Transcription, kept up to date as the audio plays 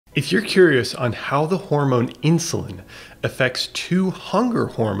If you're curious on how the hormone insulin affects two hunger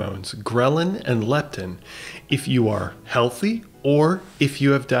hormones, ghrelin and leptin, if you are healthy or if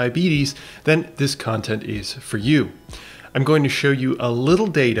you have diabetes, then this content is for you. I'm going to show you a little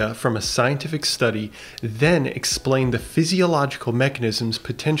data from a scientific study, then explain the physiological mechanisms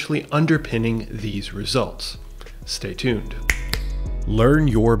potentially underpinning these results. Stay tuned. Learn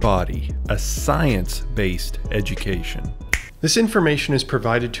Your Body, a science-based education. This information is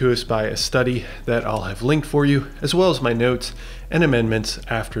provided to us by a study that I'll have linked for you, as well as my notes and amendments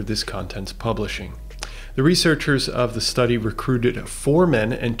after this content's publishing. The researchers of the study recruited 4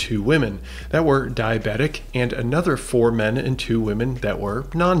 men and 2 women that were diabetic and another 4 men and 2 women that were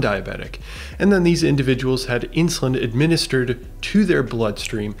non-diabetic. And then these individuals had insulin administered to their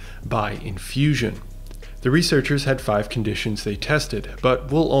bloodstream by infusion. The researchers had 5 conditions they tested,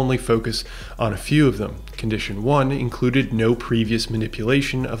 but we'll only focus on a few of them. Condition 1 included no previous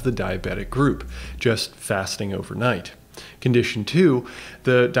manipulation of the diabetic group, just fasting overnight. Condition 2,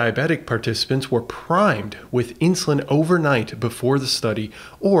 the diabetic participants were primed with insulin overnight before the study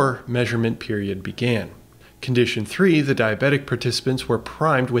or measurement period began. Condition 3, the diabetic participants were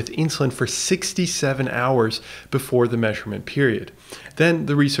primed with insulin for 67 hours before the measurement period. Then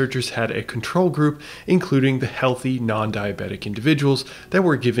the researchers had a control group, including the healthy non-diabetic individuals that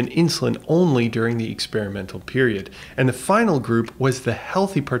were given insulin only during the experimental period. And the final group was the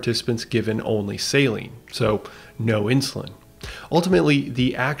healthy participants given only saline, so no insulin. Ultimately,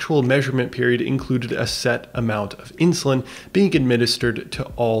 the actual measurement period included a set amount of insulin being administered to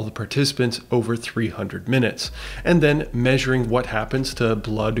all the participants over 300 minutes, and then measuring what happens to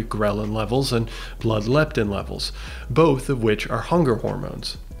blood ghrelin levels and blood leptin levels, both of which are hunger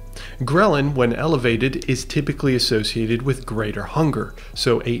hormones. Ghrelin, when elevated, is typically associated with greater hunger,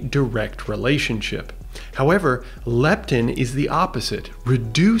 so a direct relationship. However, leptin is the opposite.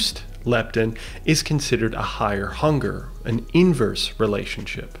 Reduced leptin is considered a higher hunger, an inverse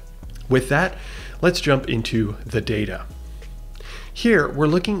relationship. With that, let's jump into the data. Here, we're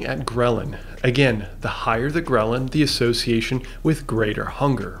looking at ghrelin. Again, the higher the ghrelin, the association with greater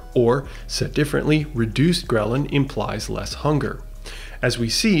hunger, or said differently, reduced ghrelin implies less hunger. As we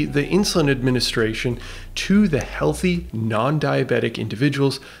see, the insulin administration to the healthy, non-diabetic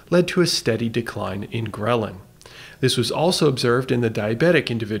individuals led to a steady decline in ghrelin. This was also observed in the diabetic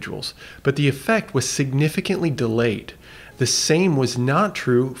individuals, but the effect was significantly delayed. The same was not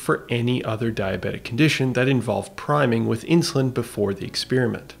true for any other diabetic condition that involved priming with insulin before the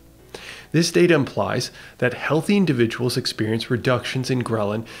experiment. This data implies that healthy individuals experience reductions in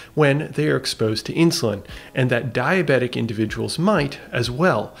ghrelin when they are exposed to insulin, and that diabetic individuals might as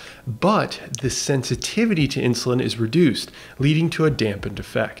well, but the sensitivity to insulin is reduced, leading to a dampened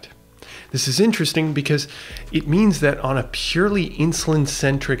effect. This is interesting because it means that on a purely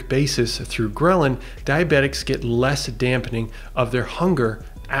insulin-centric basis through ghrelin, diabetics get less dampening of their hunger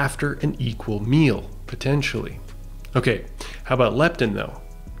after an equal meal, potentially. Okay, how about leptin though?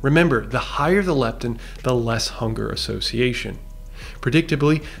 Remember, the higher the leptin, the less hunger association.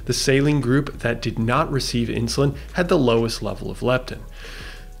 Predictably, the saline group that did not receive insulin had the lowest level of leptin.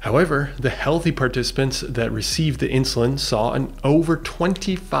 However, the healthy participants that received the insulin saw an over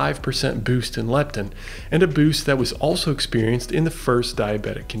 25% boost in leptin, and a boost that was also experienced in the first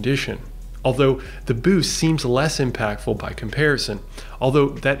diabetic condition. Although the boost seems less impactful by comparison, although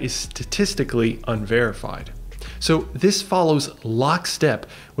that is statistically unverified. So this follows lockstep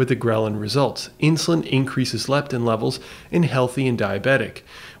with the ghrelin results. Insulin increases leptin levels in healthy and diabetic,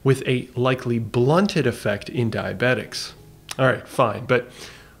 with a likely blunted effect in diabetics. All right, fine, but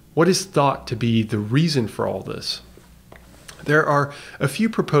what is thought to be the reason for all this? There are a few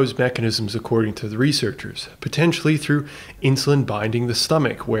proposed mechanisms according to the researchers, potentially through insulin binding the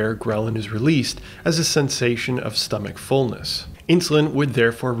stomach where ghrelin is released as a sensation of stomach fullness. Insulin would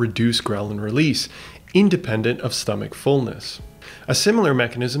therefore reduce ghrelin release, independent of stomach fullness. A similar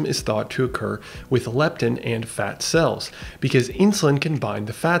mechanism is thought to occur with leptin and fat cells, because insulin can bind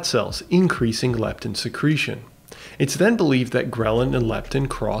the fat cells, increasing leptin secretion. It's then believed that ghrelin and leptin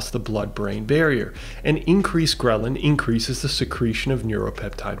cross the blood-brain barrier, and increased ghrelin increases the secretion of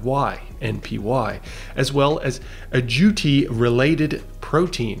neuropeptide Y, NPY, as well as agouti-related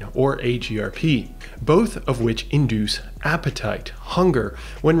protein, or AGRP, both of which induce appetite, hunger,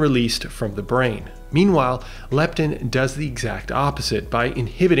 when released from the brain. Meanwhile, leptin does the exact opposite by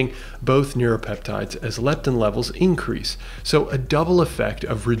inhibiting both neuropeptides as leptin levels increase. So a double effect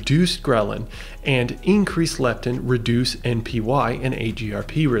of reduced ghrelin and increased leptin reduce NPY and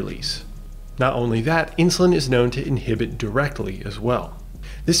AGRP release. Not only that, insulin is known to inhibit directly as well.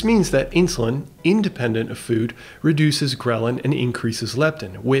 This means that insulin, independent of food, reduces ghrelin and increases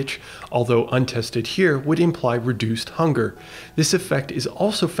leptin, which, although untested here, would imply reduced hunger. This effect is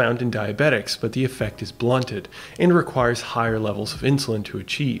also found in diabetics, but the effect is blunted and requires higher levels of insulin to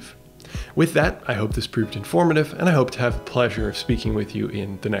achieve. With that, I hope this proved informative, and I hope to have the pleasure of speaking with you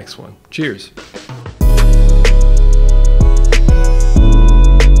in the next one. Cheers!